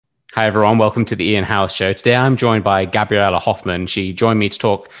Hi, everyone. Welcome to the Ian House Show. Today, I'm joined by Gabriella Hoffman. She joined me to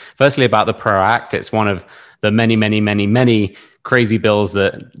talk firstly about the PRO Act. It's one of the many crazy bills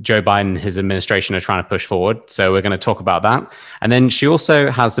that Joe Biden and his administration are trying to push forward. So we're going to talk about that. And then she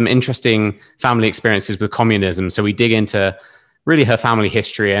also has some interesting family experiences with communism. So we dig into really her family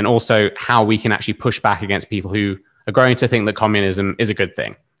history and also how we can actually push back against people who are growing to think that communism is a good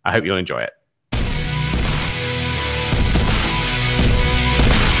thing. I hope you'll enjoy it.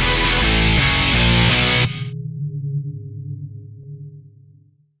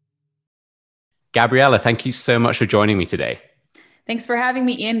 Gabriella, thank you so much for joining me today. Thanks for having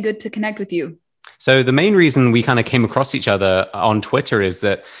me, Ian. Good to connect with you. So the main reason we kind of came across each other on Twitter is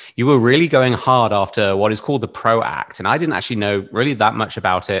that you were really going hard after what is called the PRO Act. And I didn't actually know really that much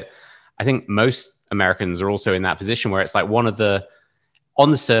about it. I think most Americans are also in that position where it's like one of the,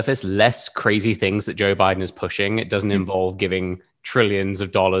 on the surface, less crazy things that Joe Biden is pushing. It doesn't involve giving trillions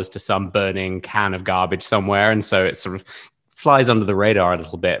of dollars to some burning can of garbage somewhere. And so it sort of flies under the radar a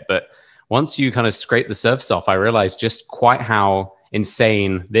little bit. But once you kind of scrape the surface off, I realized just quite how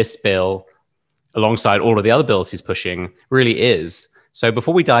insane this bill, alongside all of the other bills he's pushing, really is. So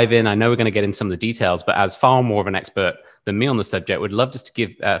before we dive in, I know we're going to get into some of the details, but as far more of an expert than me on the subject, would love just to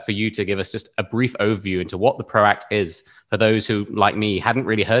give for you to give us just a brief overview into what the PRO Act is for those who, like me, hadn't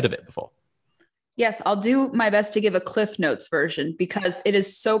really heard of it before. Yes, I'll do my best to give a Cliff Notes version because it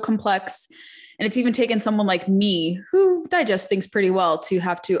is so complex. And it's even taken someone like me who digests things pretty well to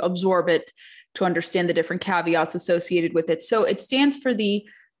have to absorb it to understand the different caveats associated with it. So it stands for the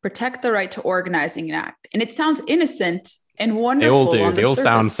Protect the Right to Organizing Act. And it sounds innocent and wonderful. They all do. They all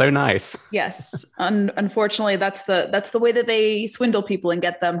sound so nice. Yes. Unfortunately, that's the way that they swindle people and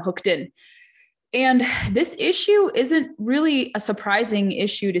get them hooked in. And this issue isn't really a surprising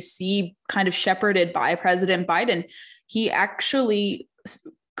issue to see kind of shepherded by President Biden. He actually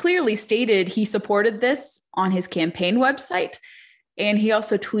clearly stated he supported this on his campaign website. And he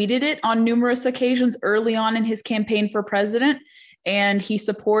also tweeted it on numerous occasions early on in his campaign for president. And he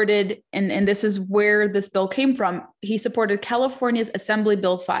supported, and this is where this bill came from, he supported California's Assembly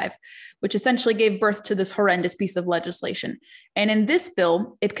Bill 5, which essentially gave birth to this horrendous piece of legislation. And in this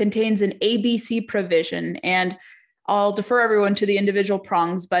bill, it contains an ABC provision. And I'll defer everyone to the individual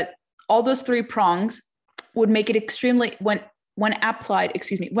prongs, but all those three prongs would make it extremely, when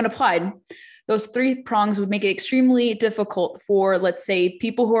applied, those three prongs would make it extremely difficult for, let's say,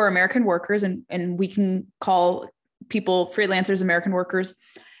 people who are American workers, and we can call people freelancers American workers.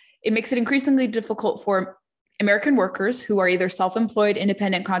 It makes it increasingly difficult for American workers who are either self-employed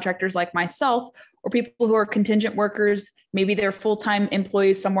independent contractors like myself, or people who are contingent workers. Maybe they're full-time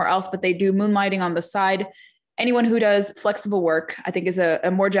employees somewhere else, but they do moonlighting on the side. Anyone who does flexible work, I think, is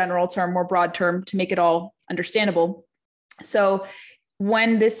a more general term, more broad term to make it all understandable. So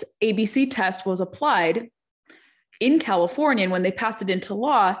when this ABC test was applied in California, and when they passed it into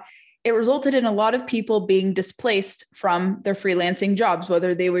law, it resulted in a lot of people being displaced from their freelancing jobs,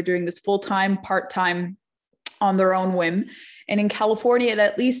 whether they were doing this full-time, part-time, on their own whim. And in California, it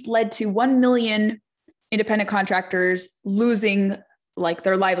at least led to 1 million independent contractors losing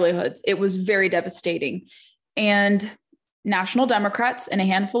their livelihoods. It was very devastating. And national Democrats and a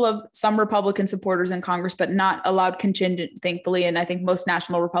handful of some Republican supporters in Congress, but not a loud contingent, thankfully. And I think most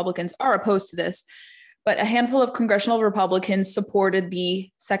national Republicans are opposed to this. But a handful of congressional Republicans supported the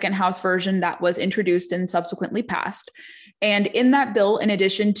second House version that was introduced and subsequently passed. And in that bill, in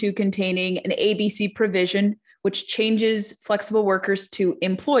addition to containing an ABC provision, which changes flexible workers to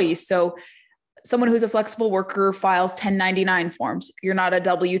employees. So someone who's a flexible worker files 1099 forms. You're not a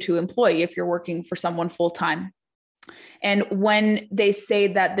W-2 employee if you're working for someone full-time. And when they say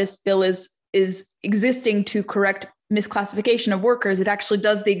that this bill is existing to correct misclassification of workers, it actually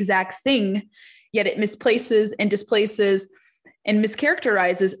does the exact thing, yet it misplaces and displaces and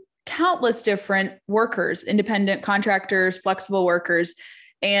mischaracterizes countless different workers, independent contractors, flexible workers.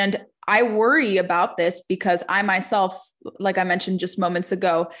 And I worry about this because I myself, like I mentioned just moments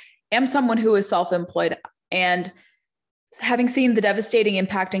ago, am someone who is self-employed, and having seen the devastating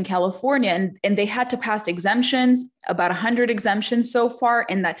impact in California, and they had to pass exemptions, about 100 exemptions so far,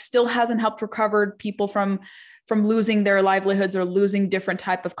 and that still hasn't helped recover people from losing their livelihoods or losing different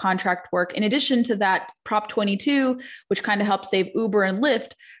type of contract work. In addition to that, Prop 22, which kind of helps save Uber and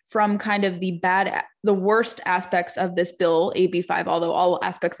Lyft from kind of the worst aspects of this bill, AB 5, although all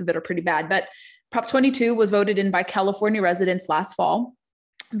aspects of it are pretty bad. But Prop 22 was voted in by California residents last fall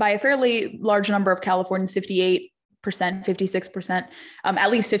by a fairly large number of Californians, 58%, 56%,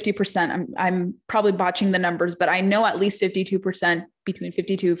 at least 50%. I'm probably botching the numbers, but I know at least 52% between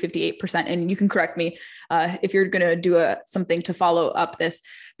 52, 58%. And you can correct me if you're going to do something to follow up this,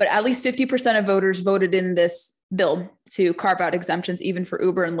 but at least 50% of voters voted in this bill to carve out exemptions, even for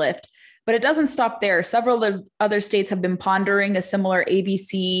Uber and Lyft. But it doesn't stop there. Several of the other states have been pondering a similar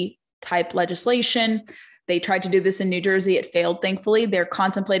ABC type legislation. They tried to do this in New Jersey. It failed, thankfully. They're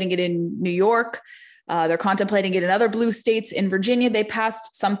contemplating it in New York. They're contemplating it in other blue states. In Virginia, they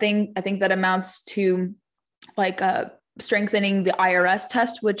passed something, I think, that amounts to like strengthening the IRS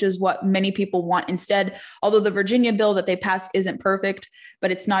test, which is what many people want instead. Although the Virginia bill that they passed isn't perfect, but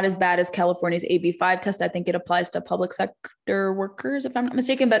it's not as bad as California's AB5 test. I think it applies to public sector workers, if I'm not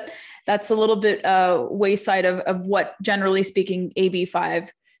mistaken, but that's a little bit wayside of what, generally speaking, AB5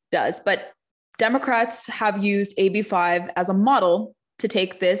 does. But Democrats have used AB5 as a model to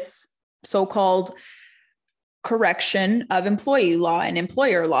take this so-called correction of employee law and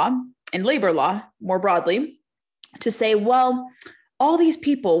employer law and labor law more broadly to say, well, all these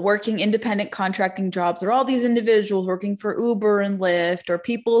people working independent contracting jobs, or all these individuals working for Uber and Lyft, or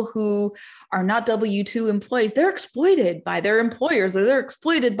people who are not W-2 employees, they're exploited by their employers, or they're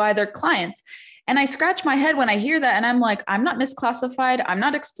exploited by their clients. And I scratch my head when I hear that, and I'm like, I'm not misclassified, I'm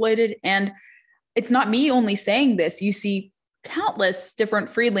not exploited. And it's not me only saying this. You see countless different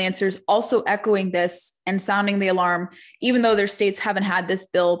freelancers also echoing this and sounding the alarm, even though their states haven't had this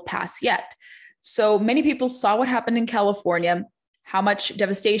bill pass yet. So many people saw what happened in California, how much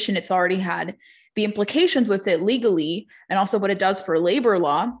devastation it's already had, the implications with it legally, and also what it does for labor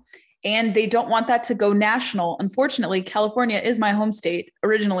law. And they don't want that to go national. Unfortunately, California is my home state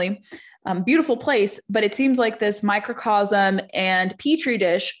originally. Beautiful place, but it seems like this microcosm and petri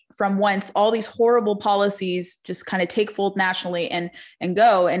dish from whence all these horrible policies just kind of take fold nationally and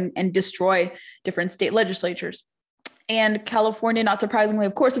go and destroy different state legislatures. And California, not surprisingly,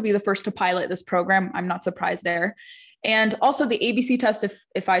 of course, will be the first to pilot this program. I'm not surprised there. And also the ABC test,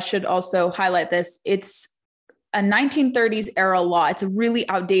 if I should also highlight this, it's a 1930s era law. It's a really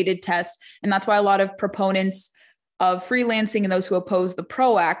outdated test. And that's why a lot of proponents of freelancing and those who oppose the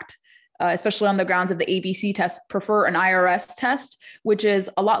PRO Act, especially on the grounds of the ABC test, prefer an IRS test, which is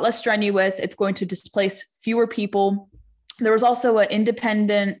a lot less strenuous. It's going to displace fewer people. There was also an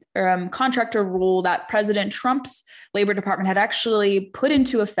independent contractor rule that President Trump's Labor Department had actually put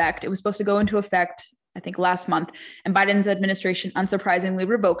into effect. It was supposed to go into effect, I think, last month, and Biden's administration unsurprisingly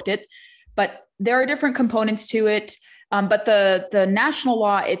revoked it. But there are different components to it. But the national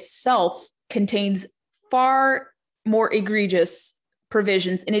law itself contains far more egregious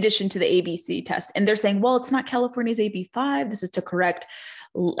provisions in addition to the ABC test. And they're saying, well, it's not California's AB5. This is to correct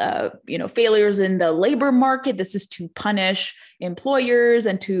failures in the labor market. This is to punish employers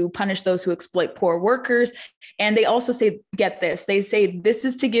and to punish those who exploit poor workers. And they also say, get this, they say this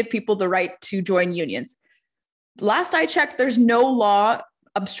is to give people the right to join unions. Last I checked, there's no law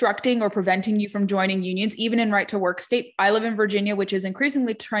obstructing or preventing you from joining unions, even in right to work state. I live in Virginia, which is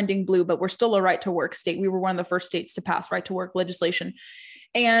increasingly trending blue, but we're still a right to work state. We were one of the first states to pass right to work legislation.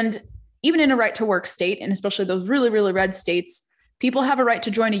 And even in a right to work state, and especially those really, really red states, people have a right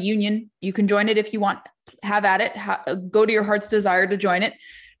to join a union. You can join it if you want, have at it, go to your heart's desire to join it,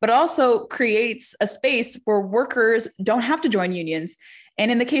 but it also creates a space where workers don't have to join unions. And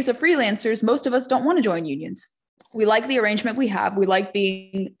in the case of freelancers, most of us don't want to join unions. We like the arrangement we have. We like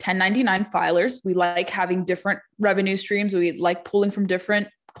being 1099 filers. We like having different revenue streams. We like pulling from different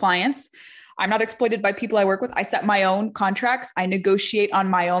clients. I'm not exploited by people I work with. I set my own contracts. I negotiate on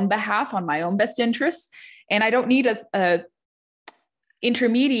my own behalf, on my own best interests. And I don't need a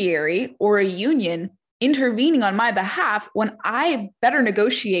intermediary or a union intervening on my behalf when I better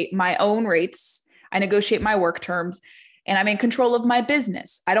negotiate my own rates. I negotiate my work terms, and I'm in control of my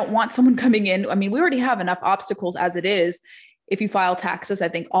business. I don't want someone coming in. I mean, we already have enough obstacles as it is. If you file taxes, I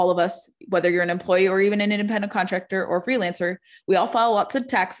think all of us, whether you're an employee or even an independent contractor or freelancer, we all file lots of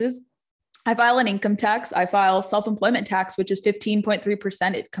taxes. I file an income tax. I file self-employment tax, which is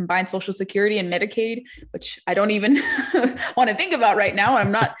 15.3%. It combines Social Security and Medicaid, which I don't even want to think about right now.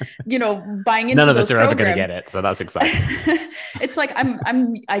 I'm not, buying into None of those us are programs. ever going to get it. So that's exciting. It's like,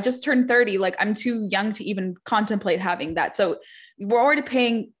 I just turned 30. Like, I'm too young to even contemplate having that. So we're already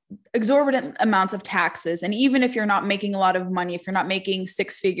paying exorbitant amounts of taxes. And even if you're not making a lot of money, if you're not making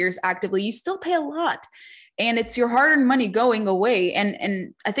six figures actively, you still pay a lot. And it's your hard-earned money going away.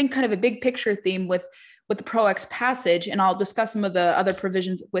 And I think kind of a big picture theme with the PRO-X passage, and I'll discuss some of the other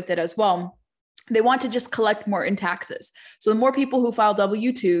provisions with it as well. They want to just collect more in taxes. So the more people who file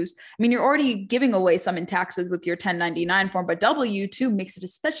W-2s, I mean, you're already giving away some in taxes with your 1099 form, but W-2 makes it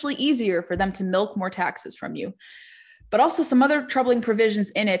especially easier for them to milk more taxes from you. But also some other troubling provisions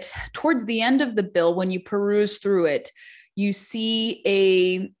in it towards the end of the bill, when you peruse through it, you see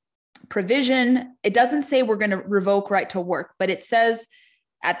a provision. It doesn't say we're going to revoke right to work, but it says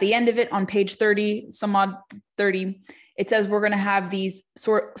at the end of it on page 30, some odd 30, it says we're going to have these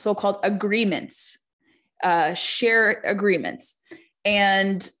so-called agreements, share agreements.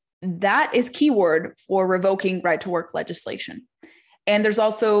 And that is keyword for revoking right to work legislation. And there's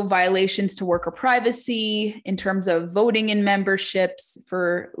also violations to worker privacy in terms of voting in memberships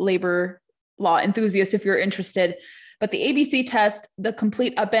for labor law enthusiasts, if you're interested. But the ABC test, the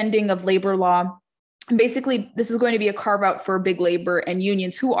complete upending of labor law, basically, this is going to be a carve out for big labor and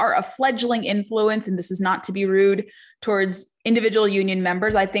unions who are a fledgling influence. And this is not to be rude towards individual union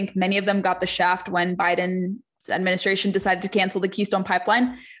members. I think many of them got the shaft when Biden's administration decided to cancel the Keystone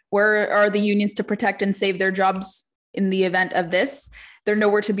Pipeline. Where are the unions to protect and save their jobs in the event of this? They're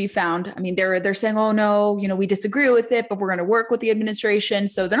nowhere to be found. I mean, they're saying, oh no, we disagree with it, but we're going to work with the administration.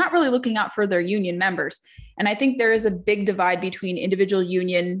 So they're not really looking out for their union members. And I think there is a big divide between individual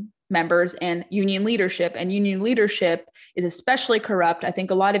union members and union leadership. And union leadership is especially corrupt. I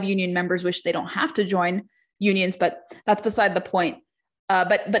think a lot of union members wish they don't have to join unions, but that's beside the point.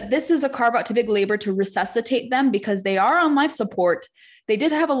 But this is a carve out to big labor to resuscitate them because they are on life support. They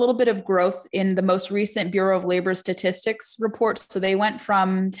did have a little bit of growth in the most recent Bureau of Labor Statistics report. So they went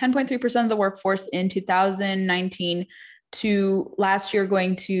from 10.3% of the workforce in 2019 to last year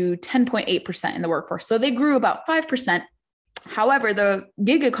going to 10.8% in the workforce. So they grew about 5%. However, the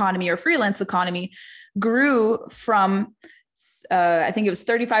gig economy or freelance economy grew from, I think it was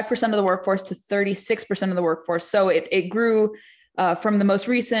 35% of the workforce to 36% of the workforce. So it grew from the most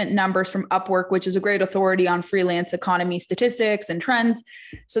recent numbers from Upwork, which is a great authority on freelance economy statistics and trends.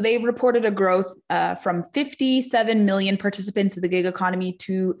 So they reported a growth from 57 million participants in the gig economy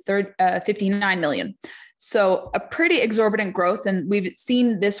to 59 million. So a pretty exorbitant growth. And we've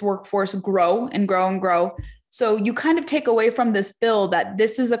seen this workforce grow and grow and grow. So you kind of take away from this bill that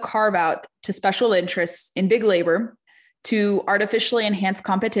this is a carve out to special interests in big labor to artificially enhance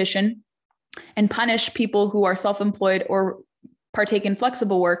competition and punish people who are self-employed or partake in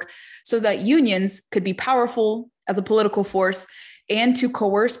flexible work so that unions could be powerful as a political force and to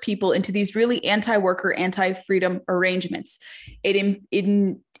coerce people into these really anti-worker, anti-freedom arrangements. It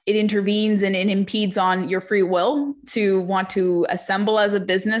intervenes and it impedes on your free will to want to assemble as a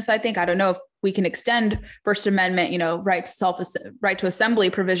business. I think, I don't know if we can extend First Amendment, right to assembly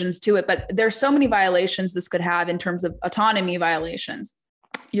provisions to it, but there's so many violations this could have in terms of autonomy violations.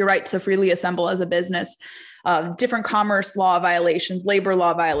 Your right to freely assemble as a business, different commerce law violations, labor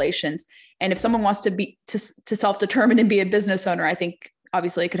law violations. And if someone wants to self-determine and be a business owner, I think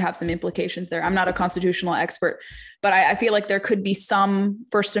obviously it could have some implications there. I'm not a constitutional expert, but I feel like there could be some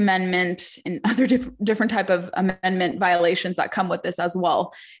First Amendment and other different type of amendment violations that come with this as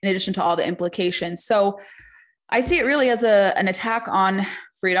well, in addition to all the implications. So I see it really as an attack on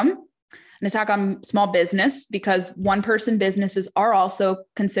freedom, an attack on small business, because one-person businesses are also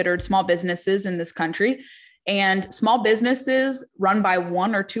considered small businesses in this country. And small businesses run by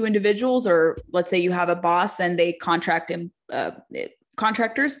one or two individuals, or let's say you have a boss and they contract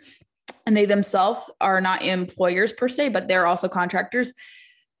contractors, and they themselves are not employers per se, but they're also contractors.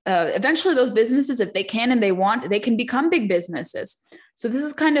 Eventually those businesses, if they can and they want, they can become big businesses. So this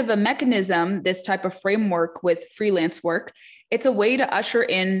is kind of a mechanism, this type of framework with freelance work. It's a way to usher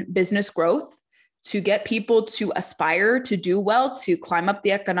in business growth, to get people to aspire to do well, to climb up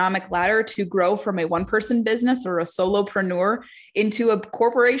the economic ladder, to grow from a one-person business or a solopreneur into a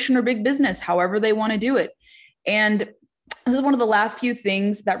corporation or big business, however they want to do it. And this is one of the last few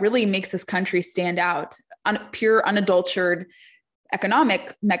things that really makes this country stand out on pure, unadulterated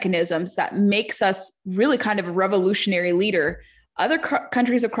economic mechanisms that makes us really kind of a revolutionary leader. Other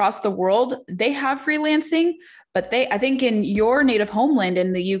countries across the world, they have freelancing, but I think in your native homeland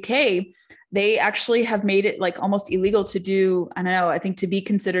in the UK, they actually have made it like almost illegal to do, I don't know, I think to be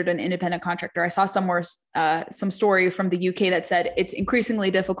considered an independent contractor. I saw somewhere some story from the UK that said it's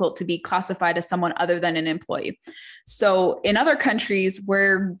increasingly difficult to be classified as someone other than an employee. So in other countries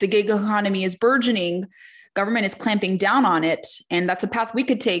where the gig economy is burgeoning, government is clamping down on it. And that's a path we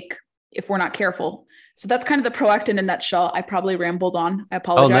could take if we're not careful. So that's kind of the PRO Act in a nutshell. I probably rambled on. I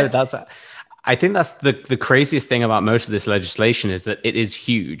apologize. Oh, no, I think that's the craziest thing about most of this legislation is that it is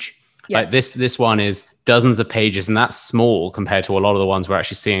huge. Yes. Like this one is dozens of pages, and that's small compared to a lot of the ones we're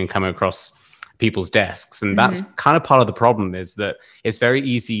actually seeing coming across people's desks. And that's kind of part of the problem, is that it's very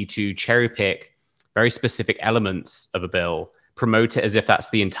easy to cherry pick very specific elements of a bill, promote it as if that's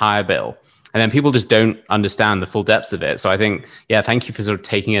the entire bill. And then people just don't understand the full depths of it. So I think, thank you for sort of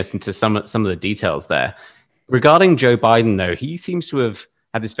taking us into some of the details there. Regarding Joe Biden, though, he seems to have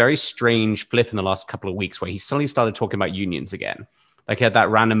had this very strange flip in the last couple of weeks where he suddenly started talking about unions again. Like he had that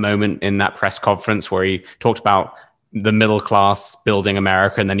random moment in that press conference where he talked about the middle class building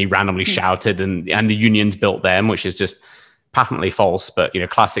America, and then he randomly shouted, and the unions built them, which is just patently false, but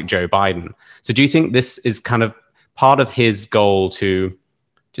classic Joe Biden. So do you think this is kind of part of his goal to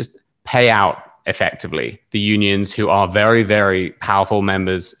just pay out effectively the unions, who are very, very powerful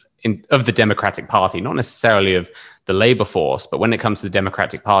members of the Democratic Party, not necessarily of the labor force, but when it comes to the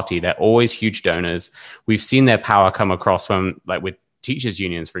Democratic Party, they're always huge donors. We've seen their power come across when, like with teachers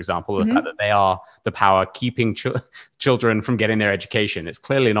unions, for example, the fact that they are the power keeping children from getting their education. It's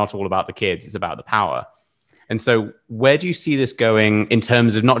clearly not all about the kids, it's about the power. And so where do you see this going in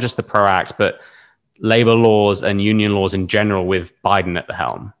terms of not just the PRO Act, but labor laws and union laws in general with Biden at the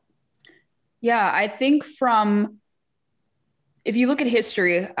helm? Yeah, I think if you look at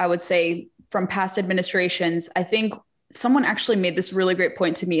history, I would say from past administrations, I think someone actually made this really great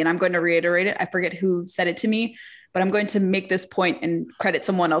point to me, and I'm going to reiterate it. I forget who said it to me, but I'm going to make this point and credit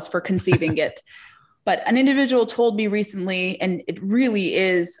someone else for conceiving it. But an individual told me recently, and it really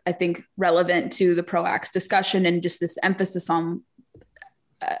is, I think, relevant to the PRO Act's discussion and just this emphasis on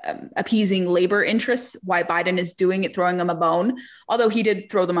appeasing labor interests, why Biden is doing it, throwing them a bone, although he did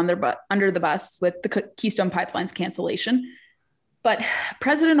throw them under the bus with the Keystone Pipeline's cancellation. But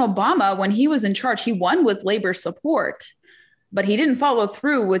President Obama, when he was in charge, he won with labor support, but he didn't follow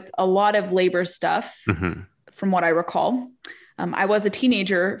through with a lot of labor stuff, from what I recall. I was a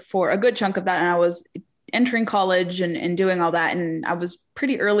teenager for a good chunk of that, and I was entering college and doing all that. And I was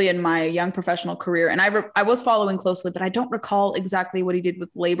pretty early in my young professional career, and I was following closely, but I don't recall exactly what he did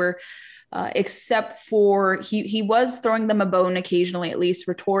with labor, except for he was throwing them a bone occasionally, at least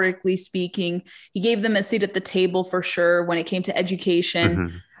rhetorically speaking. He gave them a seat at the table for sure when it came to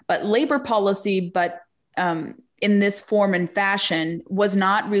education, but labor policy, in this form and fashion, was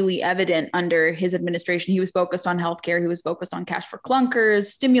not really evident under his administration. He was focused on healthcare. He was focused on cash for clunkers,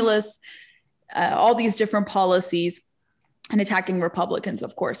 stimulus, all these different policies, and attacking Republicans,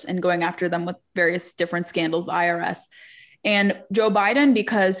 of course, and going after them with various different scandals, the IRS. And Joe Biden,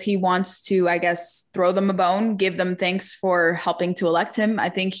 because he wants to, I guess, throw them a bone, give them thanks for helping to elect him, I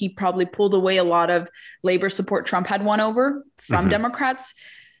think he probably pulled away a lot of labor support Trump had won over from Democrats,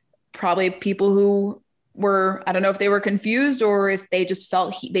 probably people who were, I don't know if they were confused or if they just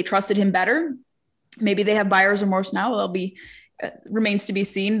felt they trusted him better. Maybe they have buyer's remorse now. That'll be remains to be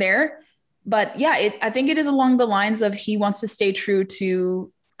seen there. But yeah, I think it is along the lines of he wants to stay true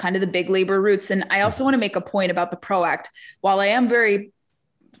to kind of the big labor roots. And I also want to make a point about the PRO Act. While I am very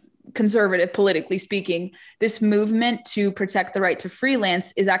conservative, politically speaking, this movement to protect the right to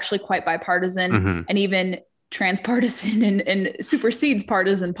freelance is actually quite bipartisan and even transpartisan and supersedes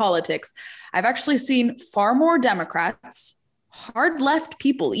partisan politics. I've actually seen far more Democrats, hard left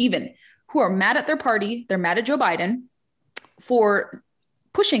people even, who are mad at their party. They're mad at Joe Biden for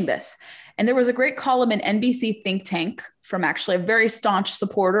pushing this. And there was a great column in NBC Think Tank from actually a very staunch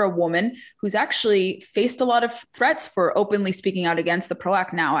supporter, a woman who's actually faced a lot of threats for openly speaking out against the PRO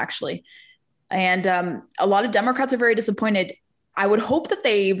Act now, actually. And a lot of Democrats are very disappointed. I would hope that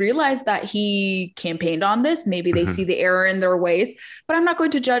they realize that he campaigned on this. Maybe they see the error in their ways, but I'm not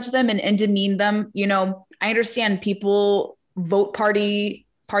going to judge them and demean them. I understand people vote party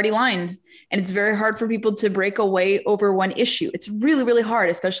lined, and it's very hard for people to break away over one issue. It's really, really hard,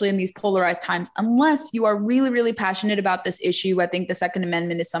 especially in these polarized times, unless you are really, really passionate about this issue. I think the Second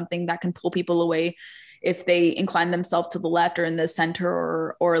Amendment is something that can pull people away if they incline themselves to the left or in the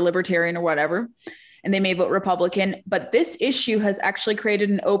center or libertarian or whatever, and they may vote Republican. But this issue has actually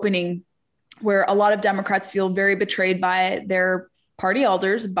created an opening where a lot of Democrats feel very betrayed by their party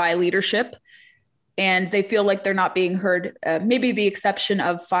elders, by leadership, and they feel like they're not being heard. Maybe the exception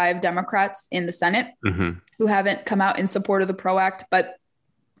of 5 Democrats in the Senate who haven't come out in support of the PRO Act, but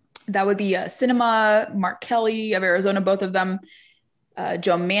that would be Sinema, Mark Kelly of Arizona, both of them,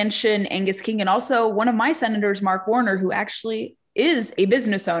 Joe Manchin, Angus King, and also one of my senators, Mark Warner, who actually is a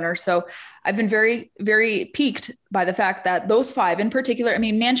business owner. So I've been very, very piqued by the fact that those 5 in particular, I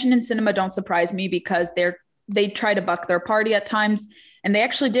mean, Manchin and Sinema don't surprise me because they try to buck their party at times. And they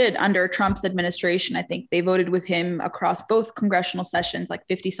actually did under Trump's administration. I think they voted with him across both congressional sessions, like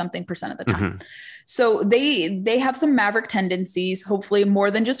 50-something% of the time. So they have some maverick tendencies, hopefully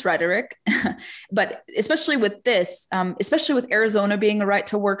more than just rhetoric. But especially with this, especially with Arizona being a right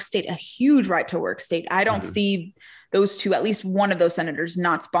to work state, a huge right to work state, I don't see those two, at least one of those senators,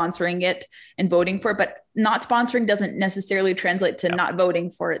 not sponsoring it and voting for it. But not sponsoring doesn't necessarily translate to not voting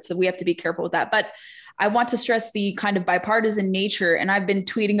for it. So we have to be careful with that. But I want to stress the kind of bipartisan nature. And I've been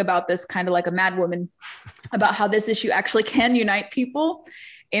tweeting about this kind of like a madwoman about how this issue actually can unite people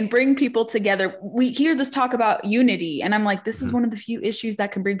and bring people together. We hear this talk about unity, and I'm like, this is one of the few issues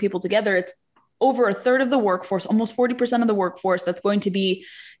that can bring people together. It's over a third of the workforce, almost 40% of the workforce that's going to be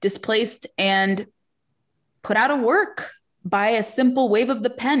displaced and put out of work by a simple wave of the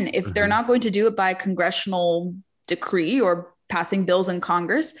pen. If they're not going to do it by congressional decree or passing bills in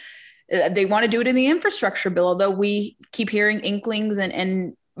Congress, they want to do it in the infrastructure bill, although we keep hearing inklings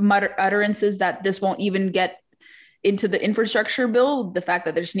and utterances that this won't even get into the infrastructure bill. The fact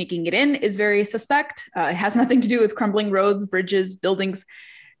that they're sneaking it in is very suspect. It has nothing to do with crumbling roads, bridges, buildings.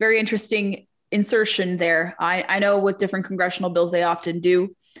 Very interesting insertion there. I know with different congressional bills, they often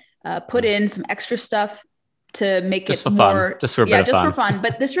do put in some extra stuff to make just it more, just for fun.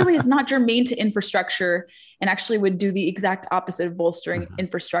 But this really is not germane to infrastructure, and actually would do the exact opposite of bolstering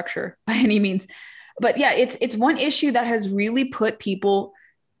infrastructure by any means. But yeah, it's one issue that has really put people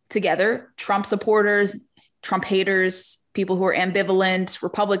together: Trump supporters, Trump haters, people who are ambivalent,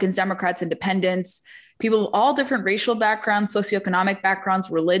 Republicans, Democrats, independents, people of all different racial backgrounds, socioeconomic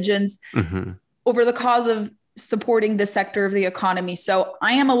backgrounds, religions, over the cause of supporting this sector of the economy. So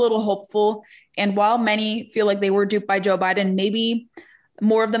I am a little hopeful. And while many feel like they were duped by Joe Biden, maybe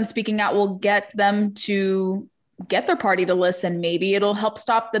more of them speaking out will get them to get their party to listen. Maybe it'll help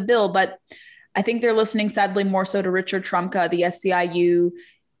stop the bill. But I think they're listening, sadly, more so to Richard Trumka, the SEIU,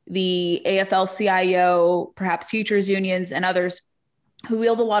 the AFL-CIO, perhaps teachers unions and others who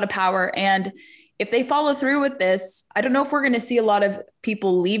wield a lot of power. And if they follow through with this, I don't know if we're going to see a lot of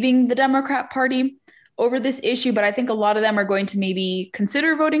people leaving the Democrat Party over this issue, but I think a lot of them are going to maybe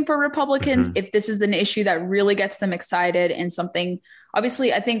consider voting for Republicans if this is an issue that really gets them excited and something.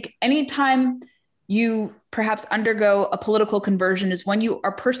 Obviously, I think anytime you perhaps undergo a political conversion is when you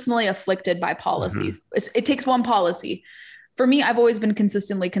are personally afflicted by policies. It takes one policy. For me, I've always been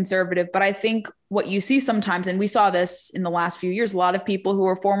consistently conservative, but I think what you see sometimes, and we saw this in the last few years, a lot of people who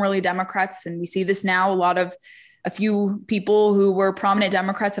were formerly Democrats, and we see this now, a few people who were prominent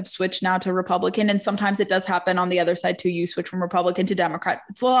Democrats have switched now to Republican. And sometimes it does happen on the other side too. You switch from Republican to Democrat.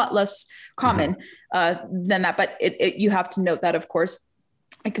 It's a lot less common than that, but you have to note that, of course,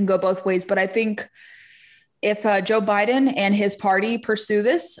 it can go both ways. But I think if Joe Biden and his party pursue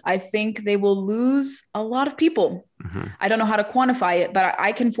this, I think they will lose a lot of people. I don't know how to quantify it, but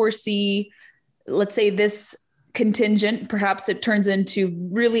I can foresee, let's say this contingent, perhaps it turns into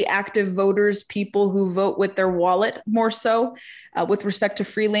really active voters, people who vote with their wallet more so with respect to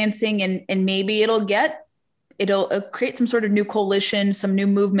freelancing. And maybe it'll create some sort of new coalition, some new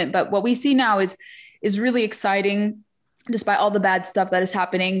movement. But what we see now is really exciting, despite all the bad stuff that is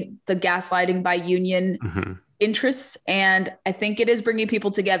happening, the gaslighting by union interests. And I think it is bringing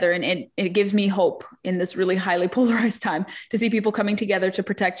people together, and it gives me hope in this really highly polarized time to see people coming together to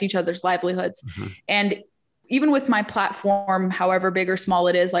protect each other's livelihoods. And even with my platform, however big or small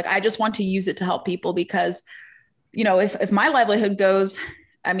it is, like, I just want to use it to help people because, you know, if my livelihood goes,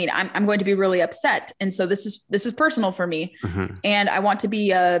 I mean, I'm going to be really upset. And so this is personal for me. And I want to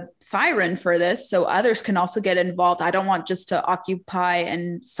be a siren for this so others can also get involved. I don't want just to occupy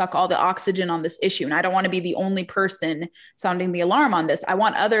and suck all the oxygen on this issue. And I don't want to be the only person sounding the alarm on this. I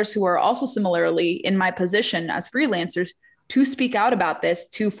want others who are also similarly in my position as freelancers to speak out about this,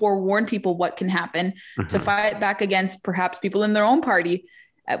 to forewarn people what can happen, to fight back against perhaps people in their own party,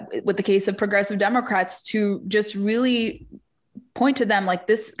 with the case of progressive Democrats, to just really point to them like,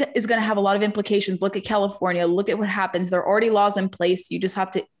 this is going to have a lot of implications. Look at California, look at what happens. There are already laws in place. You just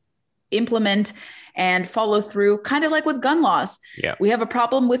have to implement and follow through, kind of like with gun laws. We have a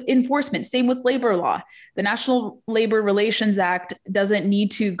problem with enforcement. Same with labor law. The National Labor Relations Act doesn't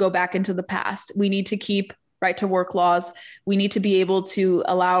need to go back into the past. We need to keep right to work laws. We need to be able to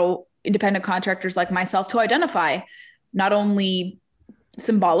allow independent contractors like myself to identify, not only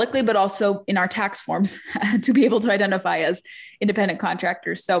symbolically, but also in our tax forms to be able to identify as independent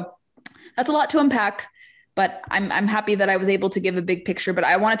contractors. So that's a lot to unpack, but I'm happy that I was able to give a big picture, but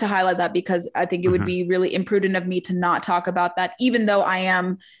I wanted to highlight that because I think it would be really imprudent of me to not talk about that, even though I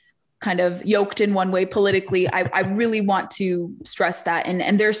am kind of yoked in one way politically. I really want to stress that.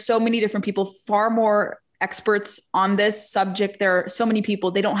 And there's so many different people, far more experts on this subject. There are so many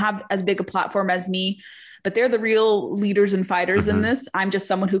people, they don't have as big a platform as me, but they're the real leaders and fighters in this. I'm just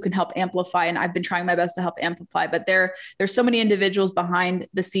someone who can help amplify, and I've been trying my best to help amplify, but there's so many individuals behind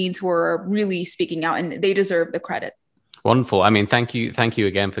the scenes who are really speaking out, and they deserve the credit. Wonderful. I mean, thank you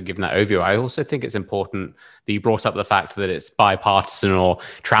again for giving that overview. I also think it's important that you brought up the fact that it's bipartisan or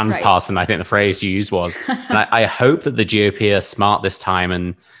transpartisan. I think the phrase you used was, and I hope that the GOP are smart this time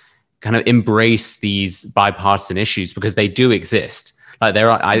and kind of embrace these bipartisan issues, because they do exist. Like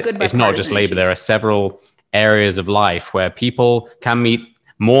it's not just labor. There are several areas of life where people can meet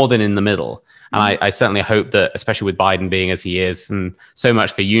more than in the middle. And I certainly hope that, especially with Biden being as he is, and so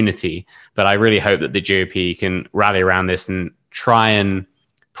much for unity, but I really hope that the GOP can rally around this and try and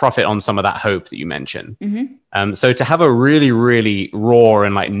profit on some of that hope that you mentioned. So to have a really, really raw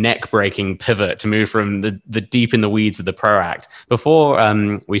and like neck-breaking pivot to move from the deep in the weeds of the PRO Act. Before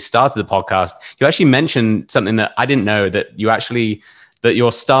we started the podcast, you actually mentioned something that I didn't know, that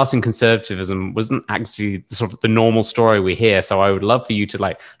your start in conservatism wasn't actually sort of the normal story we hear. So I would love for you to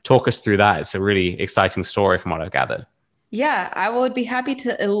like talk us through that. It's a really exciting story from what I've gathered. Yeah, I would be happy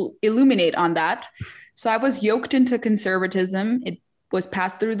to illuminate on that. So I was yoked into conservatism. It was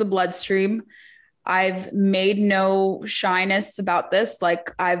passed through the bloodstream. I've made no shyness about this.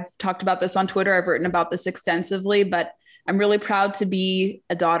 Like, I've talked about this on Twitter. I've written about this extensively, but I'm really proud to be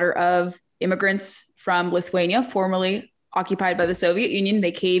a daughter of immigrants from Lithuania, formerly occupied by the Soviet Union.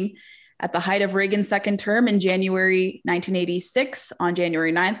 They came at the height of Reagan's second term in January 1986. On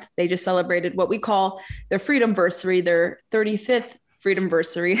January 9th, they just celebrated what we call their freedomversary, their 35th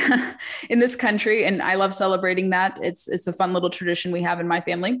freedomversary in this country. And I love celebrating that. It's a fun little tradition we have in my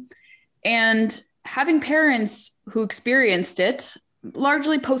family. And having parents who experienced it,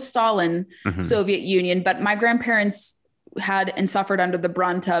 largely post-Stalin Soviet Union, but my grandparents had and suffered under the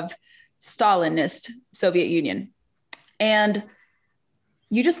brunt of Stalinist Soviet Union. And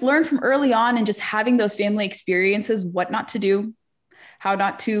you just learn from early on, and just having those family experiences, what not to do, how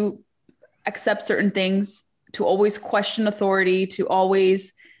not to accept certain things, to always question authority, to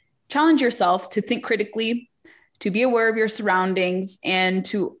always challenge yourself, to think critically, to be aware of your surroundings. And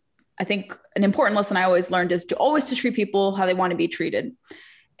to, I think an important lesson I always learned is to always to treat people how they want to be treated.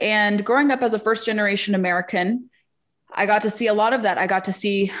 And growing up as a first generation American, I got to see a lot of that. I got to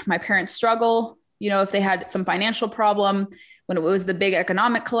see my parents struggle. You know, if they had some financial problem, when it was the big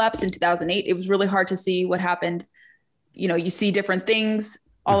economic collapse in 2008, it was really hard to see what happened. You know, you see different things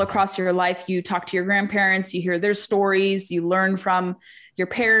all across your life. You talk to your grandparents, you hear their stories, you learn from your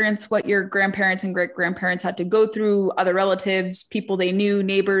parents what your grandparents and great grandparents had to go through, other relatives, people they knew,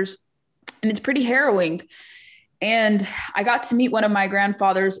 neighbors, and it's pretty harrowing. And I got to meet one of my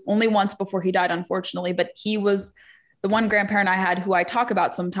grandfathers only once before he died, unfortunately, but he was the one grandparent I had who I talk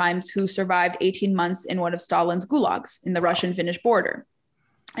about sometimes, who survived 18 months in one of Stalin's gulags in the Russian-Finnish border.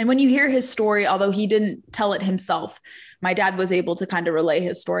 And when you hear his story, although he didn't tell it himself, my dad was able to kind of relay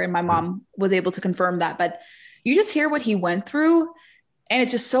his story, and my mom was able to confirm that. But you just hear what he went through, and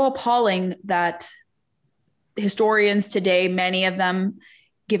it's just so appalling that historians today, many of them,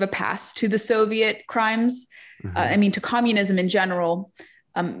 give a pass to the Soviet crimes. To communism in general.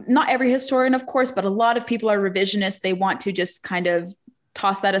 Not every historian, of course, but a lot of people are revisionist. They want to just kind of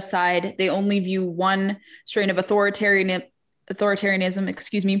toss that aside. They only view one strain of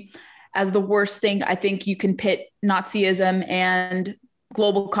authoritarianism, as the worst thing. I think you can pit Nazism and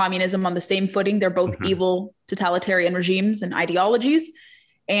global communism on the same footing. They're both evil totalitarian regimes and ideologies.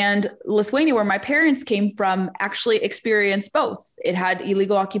 And Lithuania, where my parents came from, actually experienced both. It had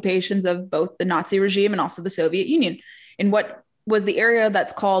illegal occupations of both the Nazi regime and also the Soviet Union in what was the area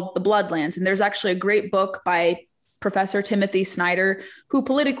that's called the Bloodlands. And there's actually a great book by Professor Timothy Snyder, who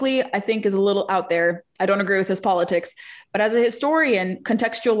politically, I think, is a little out there. I don't agree with his politics, but as a historian,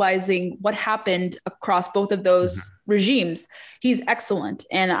 contextualizing what happened across both of those regimes, he's excellent.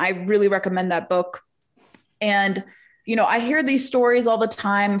 And I really recommend that book. And, you know, I hear these stories all the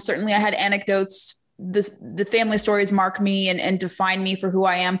time. Certainly I had anecdotes. The family stories mark me and define me for who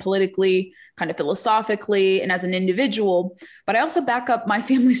I am politically, kind of philosophically, and as an individual. But I also back up my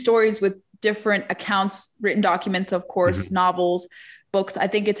family stories with different accounts, written documents, of course, novels, books. I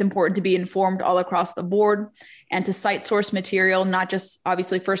think it's important to be informed all across the board and to cite source material, not just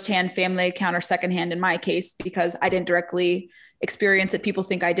obviously firsthand family account or secondhand in my case, because I didn't directly experience it. People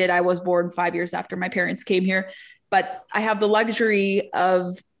think I did. I was born 5 years after my parents came here, but I have the luxury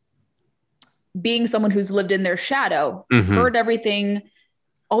of being someone who's lived in their shadow, heard everything,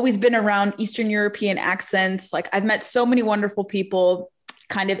 always been around Eastern European accents. Like, I've met so many wonderful people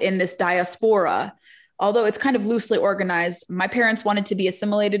kind of in this diaspora, although it's kind of loosely organized. My parents wanted to be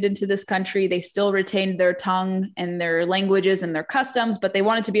assimilated into this country. They still retained their tongue and their languages and their customs, but they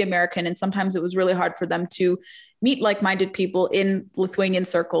wanted to be American. And sometimes it was really hard for them to meet like-minded people in Lithuanian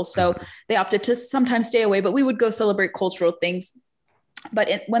circles. So they opted to sometimes stay away, but we would go celebrate cultural things. But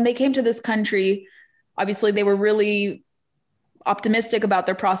when they came to this country, obviously they were really optimistic about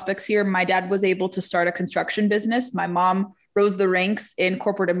their prospects here. My dad was able to start a construction business. My mom rose the ranks in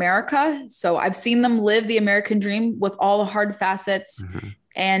corporate America. So I've seen them live the American dream with all the hard facets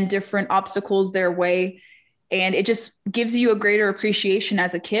and different obstacles their way. And it just gives you a greater appreciation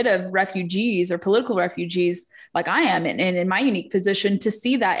as a kid of refugees or political refugees like I am, and in my unique position to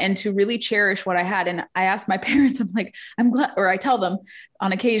see that and to really cherish what I had. And I ask my parents, I'm like, I'm glad, or I tell them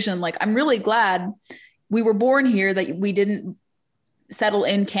on occasion, like, I'm really glad we were born here, that we didn't settle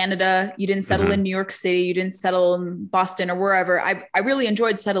in Canada. You didn't settle in New York City. You didn't settle in Boston or wherever. I really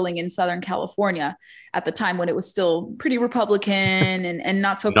enjoyed settling in Southern California at the time when it was still pretty Republican and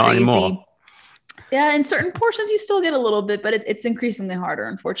not so Not crazy. anymore. Yeah, in certain portions you still get a little bit, but it's increasingly harder,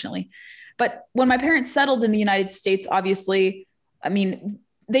 unfortunately. But when my parents settled in the United States, obviously, I mean,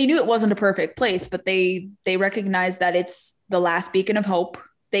 they knew it wasn't a perfect place, but they recognized that it's the last beacon of hope.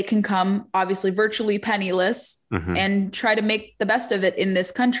 They can come, obviously, virtually penniless and try to make the best of it in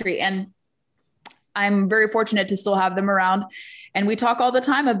this country. And I'm very fortunate to still have them around. And we talk all the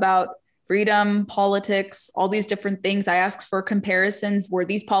time about freedom, politics, all these different things. I ask for comparisons. Were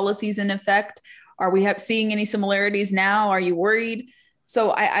these policies in effect? Are we seeing any similarities now? Are you worried?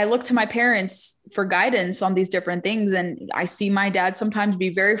 So I look to my parents for guidance on these different things. And I see my dad sometimes be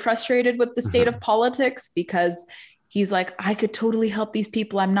very frustrated with the state of politics, because he's like, I could totally help these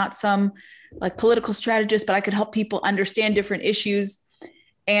people. I'm not some like political strategist, but I could help people understand different issues.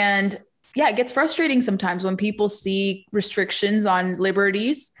 And yeah, it gets frustrating sometimes when people see restrictions on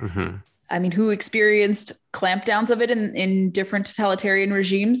liberties. I mean, who experienced clampdowns of it in different totalitarian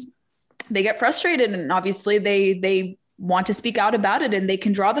regimes, they get frustrated, and obviously they want to speak out about it, and they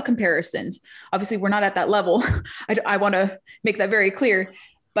can draw the comparisons. Obviously, we're not at that level. I want to make that very clear.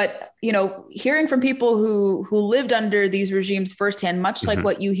 But, you know, hearing from people who lived under these regimes firsthand, much like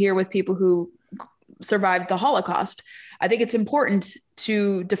what you hear with people who survived the Holocaust, I think it's important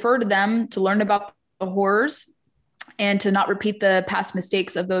to defer to them, to learn about the horrors, and to not repeat the past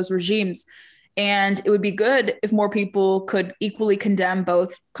mistakes of those regimes. And it would be good if more people could equally condemn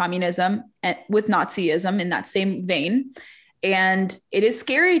both communism and with Nazism in that same vein. And it is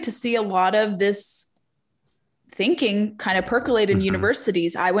scary to see a lot of this thinking kind of percolate in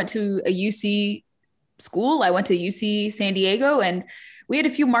universities. I went to a UC school. I went to UC San Diego, and we had a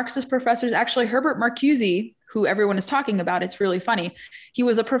few Marxist professors. Actually, Herbert Marcuse, who everyone is talking about, it's really funny. He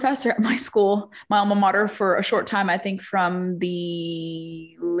was a professor at my school, my alma mater, for a short time, I think from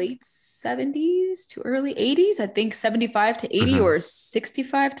the late 70s to early 80s, I think 75 to 80 or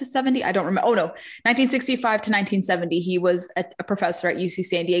 65 to 70. I don't remember. Oh no, 1965 to 1970. He was a professor at UC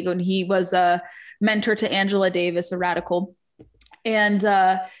San Diego, and he was a mentor to Angela Davis, a radical. And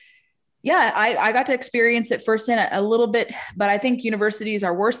yeah, I got to experience it firsthand a little bit, but I think universities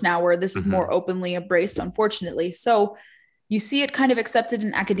are worse now, where this is more openly embraced, unfortunately. So you see it kind of accepted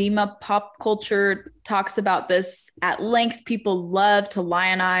in academia. Pop culture talks about this at length. People love to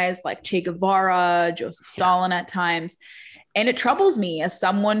lionize like Che Guevara, Joseph Stalin at times. And it troubles me as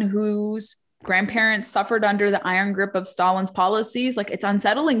someone whose grandparents suffered under the iron grip of Stalin's policies. Like, it's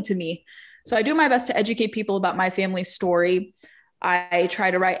unsettling to me. So I do my best to educate people about my family's story. I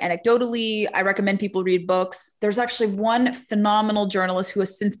try to write anecdotally. I recommend people read books. There's actually one phenomenal journalist who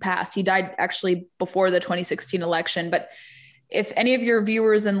has since passed. He died actually before the 2016 election. But if any of your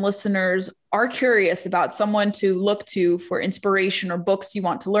viewers and listeners are curious about someone to look to for inspiration, or books you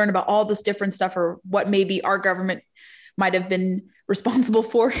want to learn about all this different stuff, or what maybe our government might have been responsible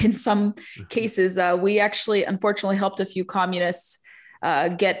for in some cases, we actually unfortunately helped a few communists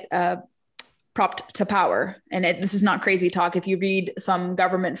get propped to power. And this is not crazy talk. If you read some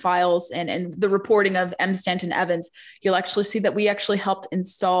government files and the reporting of M. Stanton Evans, you'll actually see that we actually helped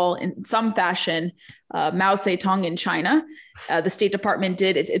install in some fashion Mao Zedong in China. The State Department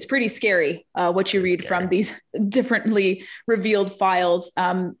did. It's pretty scary what you read from these differently revealed files,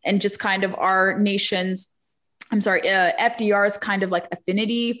 and just kind of our nation's, FDR's kind of like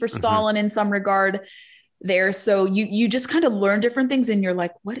affinity for Stalin in some regard there. So you just kind of learn different things, and you're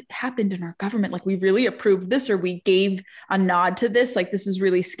like, what happened in our government? Like, we really approved this, or we gave a nod to this. Like, this is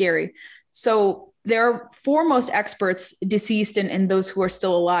really scary. So there are foremost experts, deceased and those who are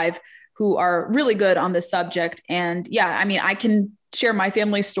still alive, who are really good on this subject. And yeah, I mean, I can share my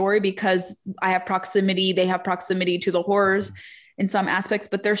family's story because I have proximity. They have proximity to the horrors in some aspects,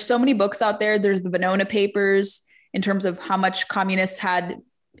 but there's so many books out there. There's the Venona Papers in terms of how much communists had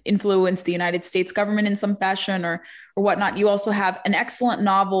influenced the United States government in some fashion or whatnot. You also have an excellent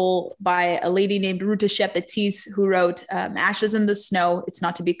novel by a lady named Ruta Shepetys, who wrote Ashes in the Snow. It's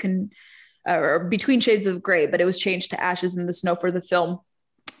not to be or Between Shades of Grey, but it was changed to Ashes in the Snow for the film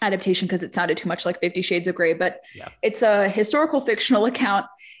adaptation because it sounded too much like 50 Shades of Grey. But it's a historical fictional account,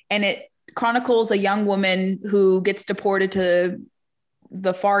 and it chronicles a young woman who gets deported to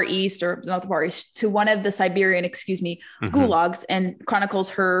the Far East, or not the Far East, to one of the Siberian, gulags, and chronicles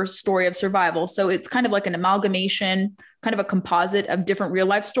her story of survival. So it's kind of like an amalgamation, kind of a composite of different real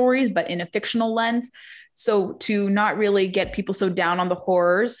life stories, but in a fictional lens. So to not really get people so down on the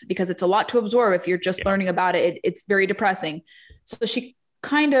horrors, because it's a lot to absorb if you're just learning about it, it's very depressing. So she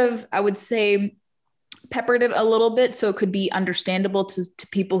kind of, I would say, peppered it a little bit so it could be understandable to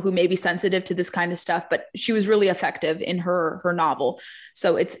people who may be sensitive to this kind of stuff, but she was really effective in her novel.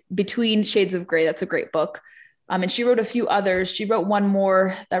 So it's Between Shades of Grey. That's a great book. And she wrote a few others. She wrote one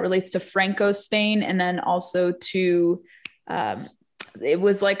more that relates to Franco Spain, and then also to it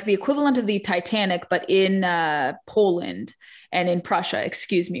was like the equivalent of the Titanic, but in Poland and in Prussia,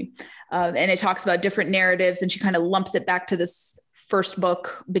 and it talks about different narratives, and she kind of lumps it back to this first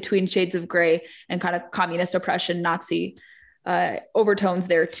book, Between Shades of Grey, and kind of communist oppression, Nazi overtones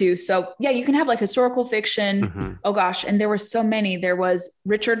there too. So yeah, you can have like historical fiction. Oh gosh. And there were so many. There was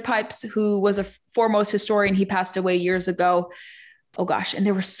Richard Pipes, who was a foremost historian. He passed away years ago. Oh gosh. And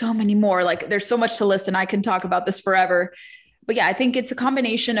there were so many more. Like, there's so much to list, and I can talk about this forever. But yeah, I think it's a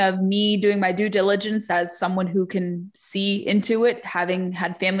combination of me doing my due diligence as someone who can see into it, having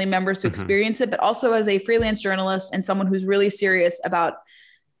had family members who experience it, but also as a freelance journalist and someone who's really serious about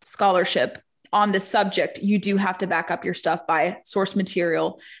scholarship on this subject. You do have to back up your stuff by source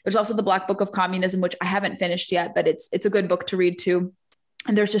material. There's also the Black Book of Communism, which I haven't finished yet, but it's a good book to read too.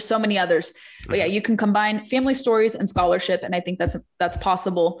 And there's just so many others. But yeah, you can combine family stories and scholarship, and I think that's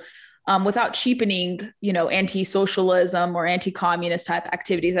possible. Without cheapening, anti-socialism or anti-communist type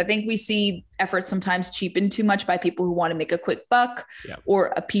activities. I think we see efforts sometimes cheapened too much by people who want to make a quick buck or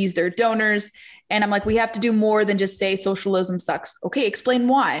appease their donors. And I'm like, we have to do more than just say socialism sucks. Okay, explain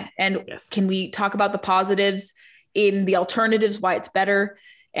why. And can we talk about the positives in the alternatives, why it's better,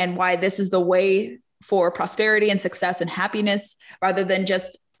 and why this is the way for prosperity and success and happiness, rather than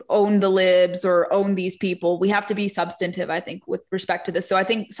just own the libs or own these people. We have to be substantive, I think, with respect to this. So I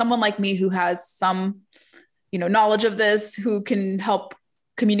think someone like me who has some, knowledge of this, who can help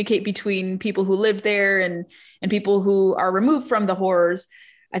communicate between people who live there and people who are removed from the horrors,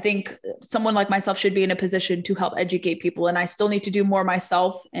 I think someone like myself should be in a position to help educate people. And I still need to do more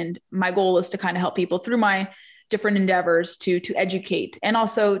myself. And my goal is to kind of help people through my different endeavors to educate, and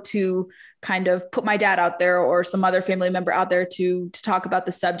also to kind of put my dad out there or some other family member out there to talk about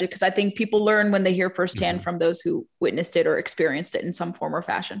the subject. Because I think people learn when they hear firsthand from those who witnessed it or experienced it in some form or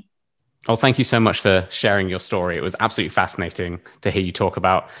fashion. Well, thank you so much for sharing your story. It was absolutely fascinating to hear you talk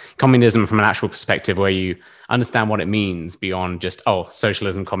about communism from an actual perspective where you understand what it means beyond just,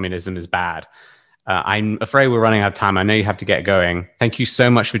 socialism, communism is bad. I'm afraid we're running out of time. I know you have to get going. Thank you so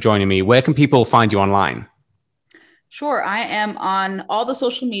much for joining me. Where can people find you online? Sure. I am on all the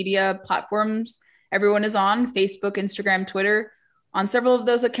social media platforms everyone is on: Facebook, Instagram, Twitter. On several of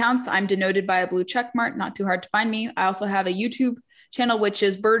those accounts, I'm denoted by a blue check mark, not too hard to find me. I also have a YouTube channel, which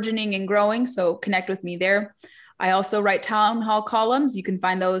is burgeoning and growing, so connect with me there. I also write town hall columns. You can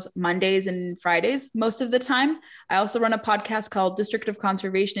find those Mondays and Fridays most of the time. I also run a podcast called District of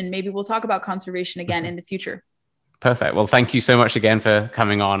Conservation, and maybe we'll talk about conservation again in the future. Perfect. Well, thank you so much again for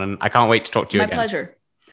coming on, and I can't wait to talk to you again. My pleasure.